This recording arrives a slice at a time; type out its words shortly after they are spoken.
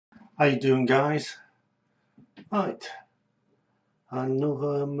How you doing, guys? Right,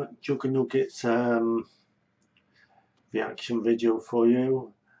 another McJuggernuggets reaction video for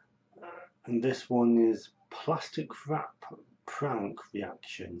you, and this one is plastic wrap prank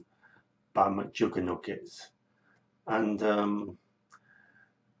reaction by McJuggernuggets. And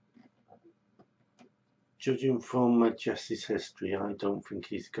judging from Jesse's history, I don't think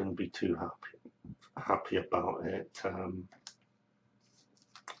he's going to be too happy about it.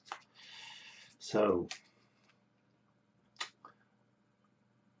 So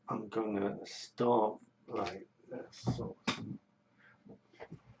I'm going to start right there. So,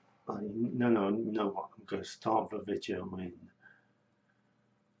 no, I'm going to start the video in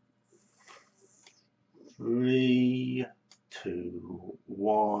 3, 2,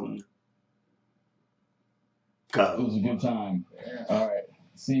 1, go. It was a good time. All right.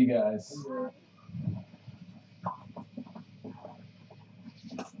 See you guys.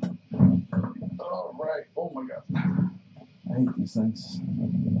 All right. Oh my God. I hate these things.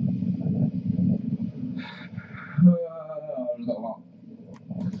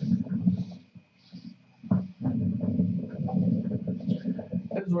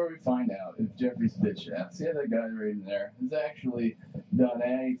 This is where we find out if Jeffrey Stitchett, see that guy right in there, has actually done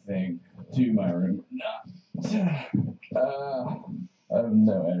anything to my room. I have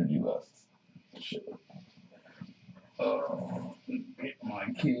no energy left. Shit. Oh, get my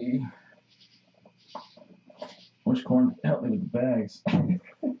key. Wish Corn help me with the bags.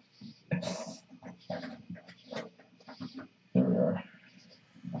 There we are.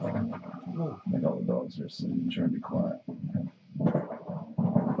 I think all the dogs are asleep. Trying to be quiet.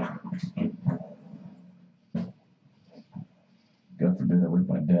 God forbid I wake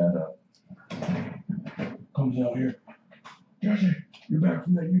my dad up. Comes out here. Jesse, you're back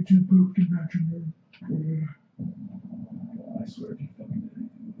from that YouTube poop convention, man. I swear if you fucking did it.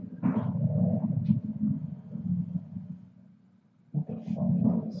 What the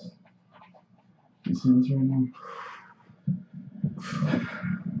fuck is this? You see this right now?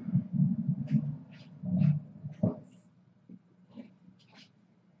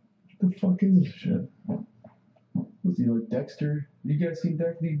 What the fuck is this shit? Was he like Dexter? You guys seen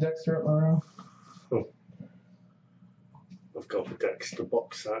Dexter up around? I've got the Dexter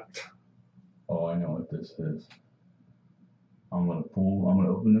box set. Oh, I know what this is. I'm gonna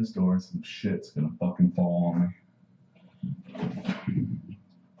open this door and some shit's gonna fucking fall on me.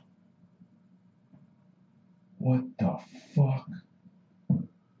 What the fuck?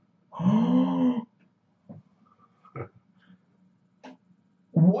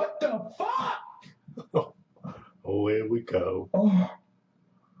 What the fuck? Oh, here we go. Oh,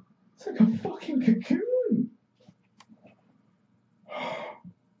 it's like a fucking cocoon.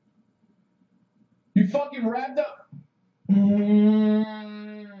 You fucking wrapped up.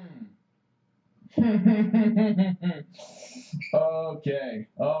 Okay.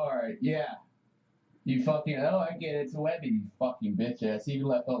 Alright, yeah. You fucking, oh, I get it. It's Webby, you fucking bitch ass. You even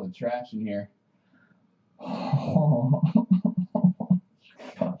left all the trash in here. Oh,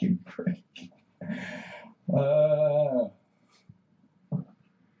 fucking prick. I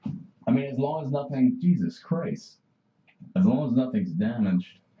mean, as long as nothing, Jesus Christ. As long as nothing's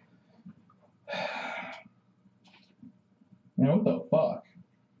damaged. You know, what the fuck?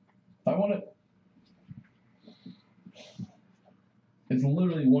 I want to... It's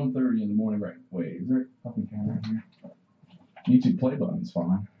literally 1:30 in the morning, right? Wait, is there a fucking camera in here? YouTube play button's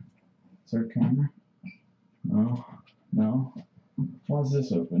fine. Is there a camera? No. No? Why is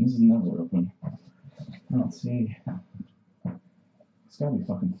this open? This is never open. I don't see. It's gotta be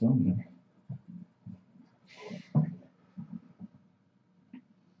fucking filming. What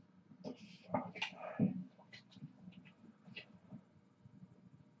the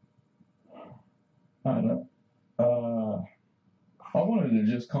fuck? I don't. I wanted to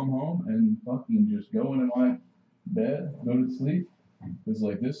just come home and fucking just go into my bed, go to sleep. Because,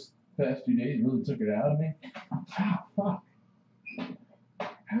 like, this past 2 days really took it out of me. Ah, fuck.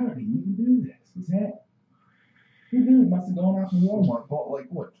 How did he even do this? Is that... He really must have gone out to Walmart, bought, like,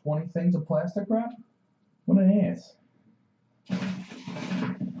 what, 20 things of plastic wrap? What an ass.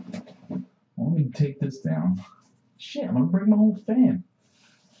 Let me take this down. Shit, I'm gonna break my whole fan.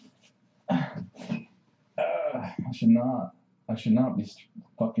 I should not be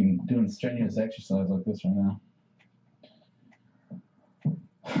fucking doing strenuous exercise like this right now.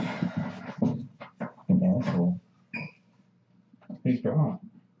 Fucking asshole. He's gone.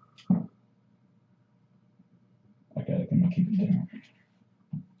 Okay, I'm gonna keep it down.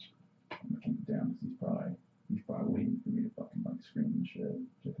 I'm gonna keep it down because he's probably waiting for me to fucking like scream and shit.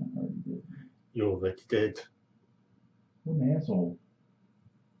 Which I already did. You already did. What an asshole.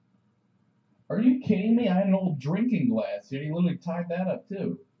 Are you kidding me? I had an old drinking glass here. He literally tied that up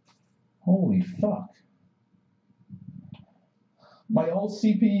too. Holy fuck. My old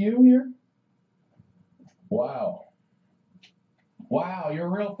CPU here? Wow. Wow, you're a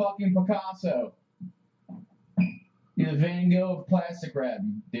real fucking Picasso. You're the Van Gogh of plastic wrap,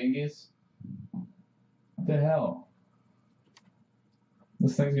 you dingus. What the hell?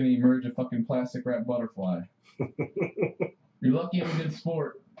 This thing's gonna emerge a fucking plastic wrap butterfly. You're lucky I'm a good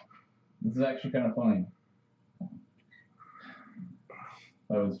sport. This is actually kind of funny.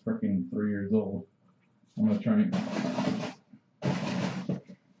 I was freaking 3 years old. I'm gonna try and.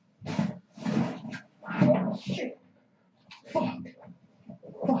 Oh, shit! Fuck!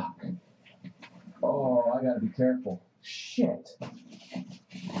 Fuck! Oh, I gotta be careful. Shit! I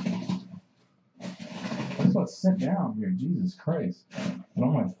just want to sit down here. Jesus Christ. Been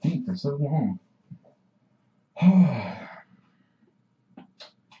on my feet for so long.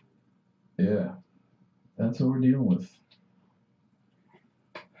 Yeah. That's what we're dealing with.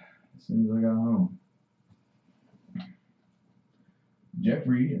 As soon as I got home.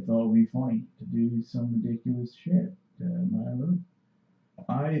 Jeffrey, I thought it would be funny to do some ridiculous shit in my room.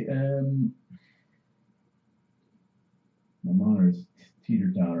 I am. My monitor's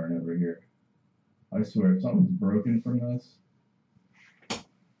teeter-tottering over here. I swear, if something's broken from this. It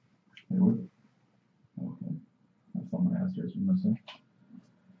would. Okay. I thought my asters were missing.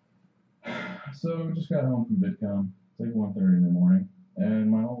 So, just got home from VidCon. It's like 1:30 in the morning.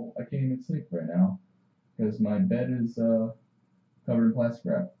 And I can't even sleep right now. Because my bed is covered in plastic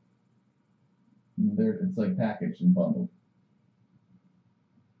wrap. It's like packaged and bundled.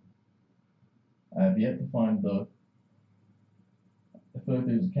 I have yet to find I feel like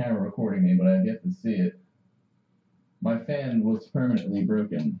there's a camera recording me, but I have yet to see it. My fan was permanently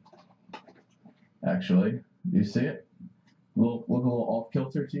broken. Actually, do you see it? Look a little off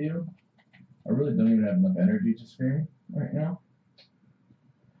kilter to you. I really don't even have enough energy to scream right now.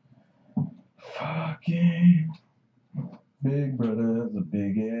 Fucking Big Brother's a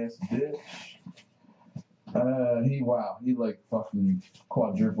big ass bitch. He like fucking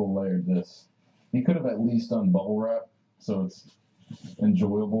quadruple layered this. He could have at least done bubble wrap, so it's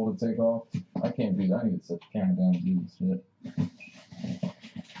enjoyable to take off. I can't do that. I need to set the camera down and do this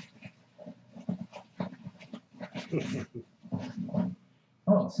shit.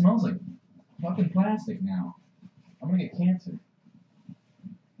 Oh, it smells like fucking plastic now. I'm gonna get cancer.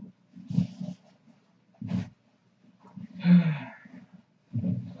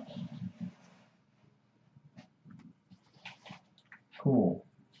 Cool.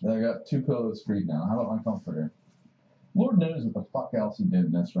 I got 2 pillows free now. How about my comforter? Lord knows what the fuck else he did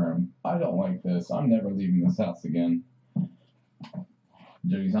in this room. I don't like this. I'm never leaving this house again.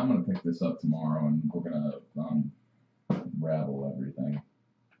 Jiggies, I'm gonna pick this up tomorrow and we're gonna unravel everything.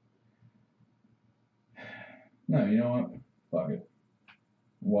 No, you know what? Fuck it.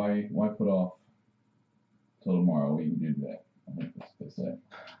 Why put off till tomorrow what you can do today? I think that's what they say.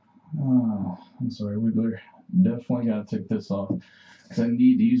 Oh, I'm sorry, Wiggler. Definitely gotta take this off. Because I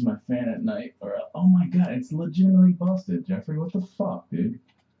need to use my fan at night. Oh my god, it's legitimately busted, Jeffrey. What the fuck, dude?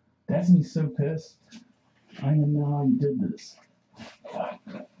 That's me so pissed. I don't know how you did this.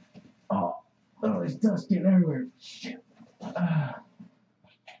 Oh, there's dust getting everywhere. Shit.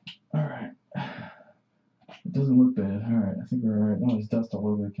 Alright. It doesn't look bad. Alright, I think we're alright. Oh, there's dust all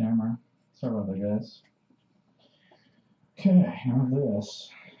over the camera. Sorry about that, guys. Okay, now this.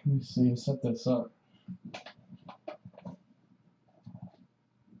 Let me see, set this up.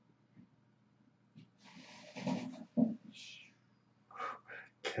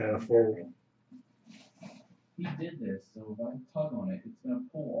 Careful. He did this, so if I tug on it, it's going to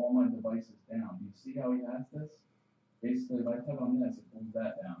pull all my devices down. Do you see how he has this? Basically, if I tug on this, it pulls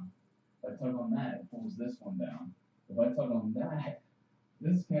that down. If I tug on that, it pulls this one down. If I tug on that,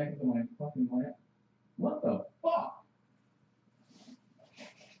 this is connected to my fucking lamp. What the fuck?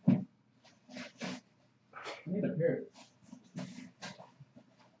 I need a pair.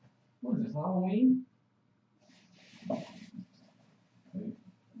 What is this, Halloween? Wait,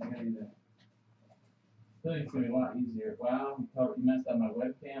 I gotta do that. I feel like it's gonna be a lot easier. Wow, you messed up my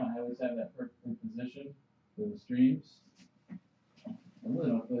webcam. I always have that perfect position for the streams. I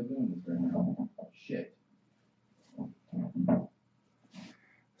really don't feel like doing this right now. Shit.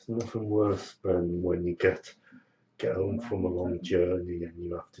 It's nothing worse than when you get home from a long journey and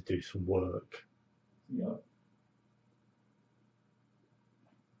you have to do some work. Yup.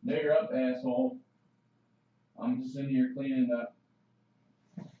 There you're up, asshole. I'm just in here cleaning up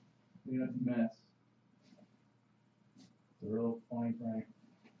the mess. It's a real funny prank.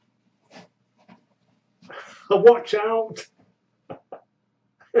 Watch out!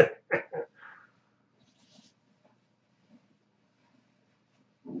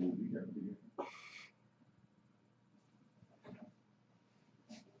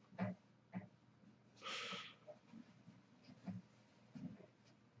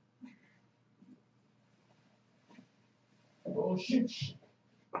 shit.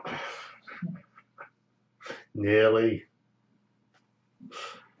 Nearly.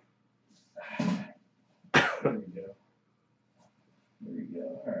 There we go. There we go.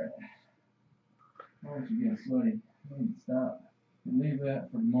 Alright. Why don't you get sweaty? I need to stop. Leave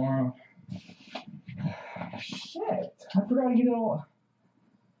that for tomorrow. Shit. I forgot to get it all.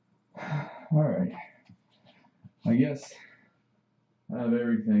 Alright. I guess I have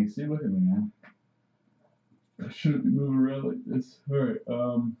everything. See, look at me, man. I shouldn't be moving around like this. Alright,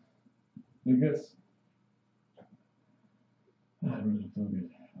 I guess I really feel good.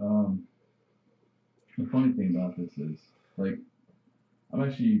 The funny thing about this is, like, I'm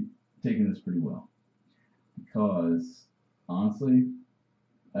actually taking this pretty well. Because, honestly,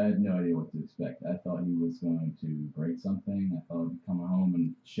 I had no idea what to expect. I thought he was going to break something. I thought I'd be coming home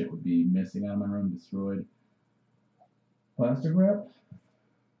and shit would be missing out of my room, destroyed. Plastic wrap?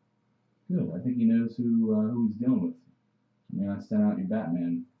 Good. I think he knows who he's dealing with. I mean, I sent out your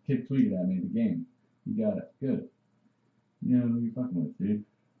Batman. Kid tweeted at me at the game. You got it. Good. You know who you're fucking with, dude.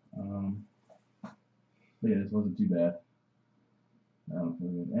 But yeah, this wasn't too bad. I don't feel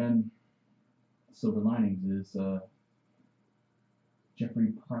good. And silver linings is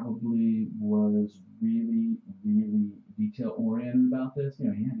Jeffrey probably was really, really detail oriented about this. You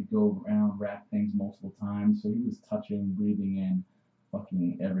know, he had to go around, wrap things multiple times, so he was touching, breathing in,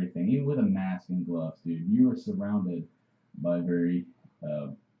 fucking everything. Even with a mask and gloves, dude, you were surrounded by very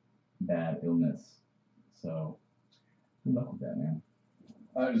bad illness. So good luck with that, man.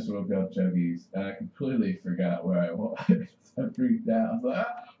 I just woke up, Chuggies, and I completely forgot where I was. I freaked out. I was like,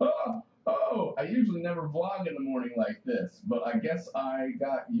 oh, I usually never vlog in the morning like this, but I guess I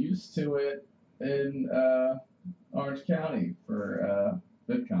got used to it in Orange County for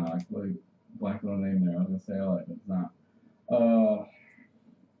VidCon. I completely blanked on the name there. I was going to say all that, but it's not.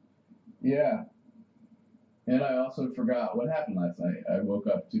 Yeah. And I also forgot what happened last night. I woke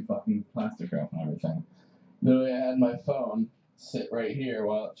up to fucking plastic wrap and everything. Literally, I had my phone sit right here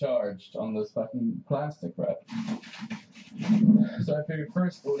while it charged on this fucking plastic wrap. So I figured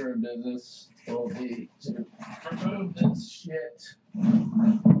first order of business will be to remove this shit.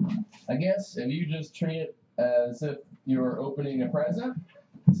 I guess if you just treat it as if you're opening a present,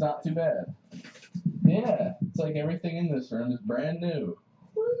 it's not too bad. Yeah, it's like everything in this room is brand new.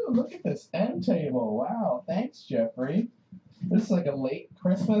 Woo, look at this end table. Wow, thanks, Jeffrey. This is like a late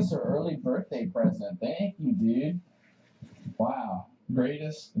Christmas or early birthday present. Thank you, dude. Wow,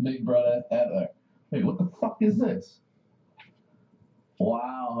 greatest big brother ever. Wait, what the fuck is this?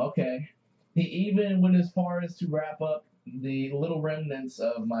 Wow, okay. He even went as far as to wrap up the little remnants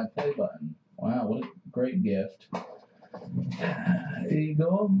of my play button. Wow, what a great gift. There you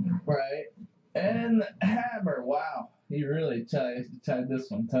go. Right. And the hammer. Wow. He really tied this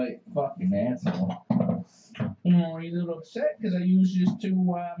one tight. Fucking asshole. Oh, you a little upset because I used this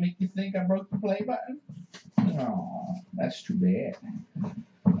to make you think I broke the play button? Oh, that's too bad.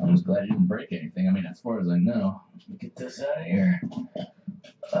 I'm just glad you didn't break anything. I mean, as far as I know. Let me get this out of here.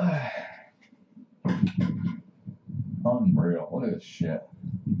 Unreal. Look at this shit.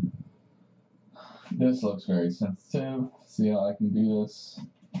 This looks very sensitive. See how I can do this.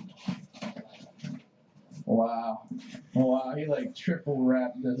 Wow. Wow, he like triple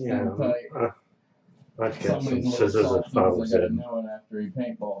wrapped this thing tight. I'd get some scissors if I was in. I got a new one after he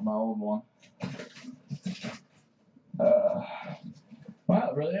paintballed my old one.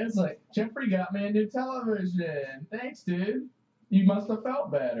 Wow, it really is like, Jeffrey got me a new television. Thanks, dude. You must have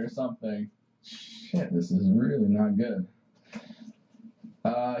felt bad or something. Shit, this is really not good.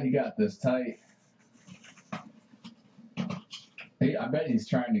 He got this tight. I bet he's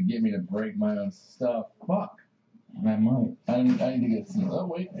trying to get me to break my own stuff. Fuck. I might. I need to get some. Oh,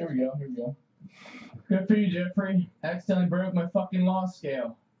 wait. Here we go. Good for you, Jeffrey. Accidentally broke my fucking law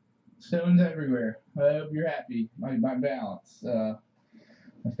scale. Stones everywhere. I hope you're happy. My balance.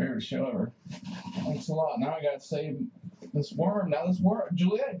 My favorite show ever. Thanks a lot. Now I gotta save this worm. Now this worm.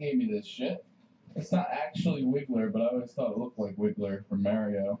 Juliet gave me this shit. It's not actually Wiggler, but I always thought it looked like Wiggler from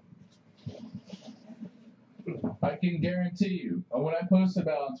Mario. I can guarantee you. When I posted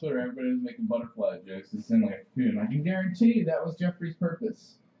about it on Twitter, everybody was making butterfly jokes. It's in like a cocoon. I can guarantee you that was Jeffrey's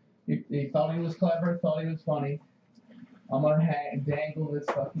purpose. He thought he was clever, thought he was funny. I'm gonna dangle this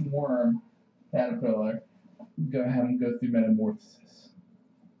fucking worm caterpillar. Go have him go through metamorphosis.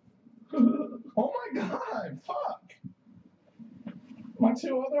 Oh my god! Fuck! My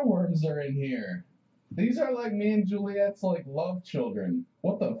two other worms are in here. These are like me and Juliet's like love children.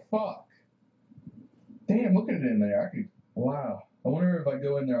 What the fuck? Damn, look at it in there. Wow. I wonder if I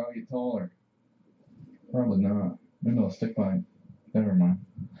go in there, I'll get taller. Probably not. Maybe I'll stick by. Never mind.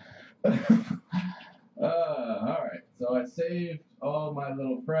 Alright. So I saved all my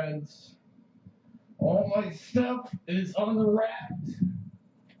little friends. All my stuff is on the rack.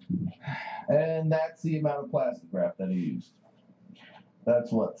 And that's the amount of plastic wrap that I used.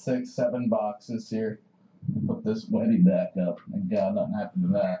 That's what, 6, 7 boxes here. Put this Weddy back up. Thank God nothing happened to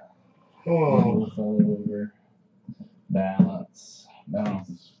that. Oh, Fell over. Balance. Balance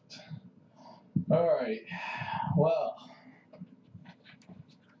is. Alright. Well.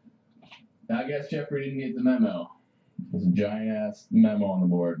 I guess Jeffrey didn't get the memo. There's a giant ass memo on the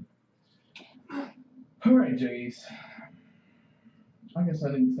board. Alright, Jiggies. I guess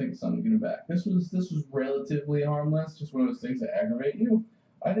I need to think of something to get him back. This was relatively harmless, just one of those things that aggravate you.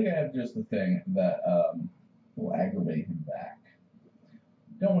 I think I have just the thing that will aggravate him back.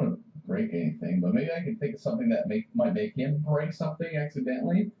 Don't want to break anything, but maybe I can think of something that might make him break something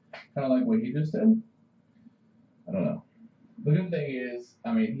accidentally, kind of like what he just did. I don't know. The good thing is,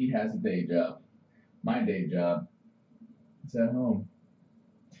 I mean, he has a day job. My day job is at home.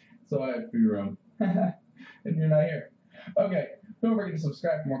 So I have free room. And you're not here. Okay. Don't forget to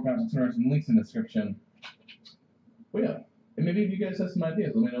subscribe for more content, and links in the description. But yeah, and maybe if you guys have some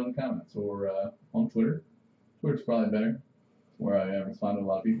ideas, let me know in the comments or on Twitter. Twitter's probably better, where I respond to a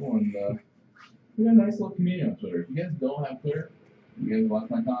lot of people, and we got a nice little community on Twitter. If you guys don't have Twitter, you guys watch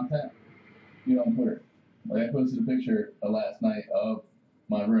my content, get on Twitter. Like I posted a picture last night of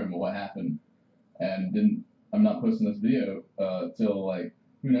my room, what happened, and I'm not posting this video till like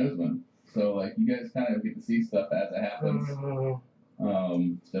who knows when. So like you guys kind of get to see stuff as it happens.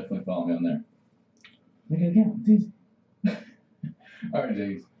 Definitely follow me on there. Make it again. It's easy. Alright,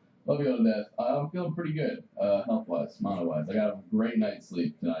 Jiggies. Love you all to death. I'm feeling pretty good, health-wise, mono-wise. I got a great night's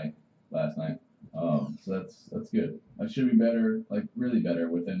sleep last night. So that's good. I should be better, like really better,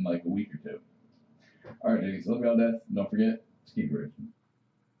 within like a week or two. Alright, Jiggies. Love you all to death. Don't forget to keep raging.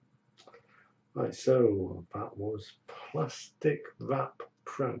 right, so that was Plastic Wrap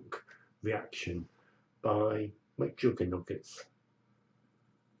Prank Reaction by McJuggernuggets.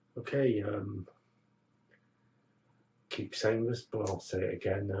 Okay, keep saying this, but I'll say it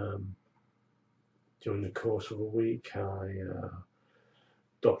again. During the course of a week, I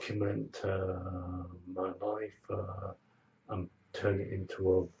document my life and turn it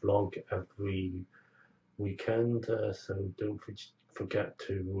into a vlog every weekend. So don't forget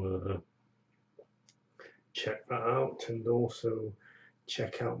to check that out, and also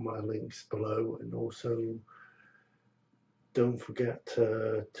check out my links below, and also don't forget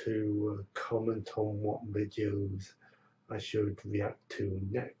to comment on what videos I should react to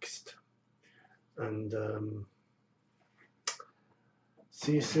next, and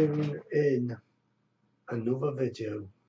see you soon in another video.